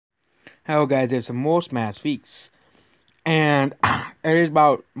Hello guys, there's some more Smash Weeks. And it is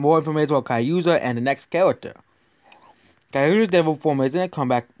about more information about Kaiusa and the next character. Kaiusa's devil form isn't a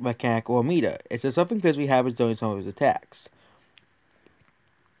comeback mechanic or meter. It's just something physically happens during some of his attacks.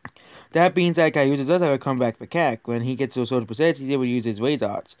 That being said, Kaiusa does have a comeback mechanic. When he gets to a certain percentage, he's able to use his Rage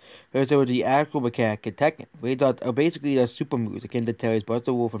Arts. Versus with the actual mechanic in Tekken. Rage Arts are basically the super moves akin to Terry's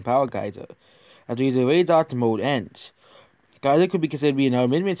Buster Wolf and Power Geyser. After using Rage Arts, the mode ends. Geyser could be considered to be another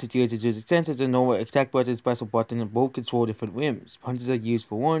mid-mid situation to the extent as a normal attack button and special button and both control different whims. Punches are used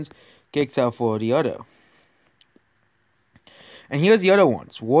for one, kicks out for the other. And here's the other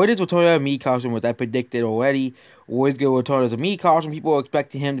ones. Warriors will turn out a Mii costume, which I predicted already. Warriors will return as a Mii costume. People are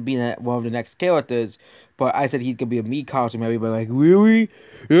expecting him to be one of the next characters. But I said he's going to be a Mii costume. Everybody like, really?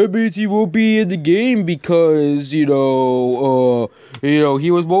 That means he won't be in the game because, he was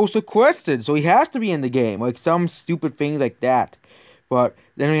most requested. So he has to be in the game. Like some stupid things like that. But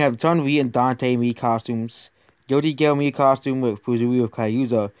then we have Chun V and Dante Mii costumes. Guilty Gear Mii costume with Fuzui with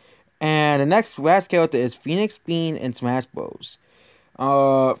Kaiusa. And the next last character is Phoenix Bean in Smash Bros.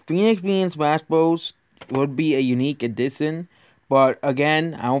 Phoenix Bean in Smash Bros would be a unique addition, but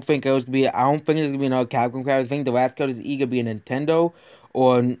again, I don't think there's gonna be another Capcom character. I think the last character is either be a Nintendo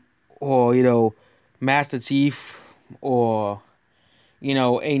or Master Chief or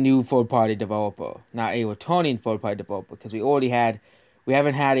a new third-party developer, not a returning third-party developer, because we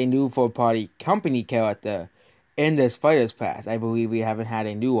haven't had a new third-party company character in this Fighters Pass. I believe we haven't had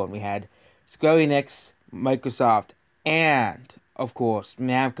a new one. We had Square Enix, Microsoft, and of course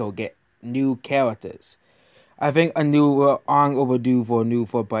Namco get new characters. I think we're on overdue for a new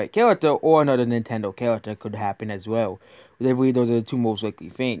third-party character or another Nintendo character could happen as well. I believe those are the two most likely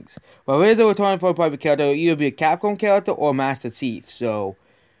things. But if it is a returning third-party character, it'll either be a Capcom character or Master Chief. So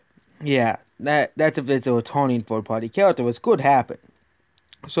yeah, that's if it's a returning third-party character, which could happen.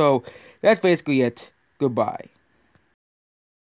 So that's basically it. Goodbye.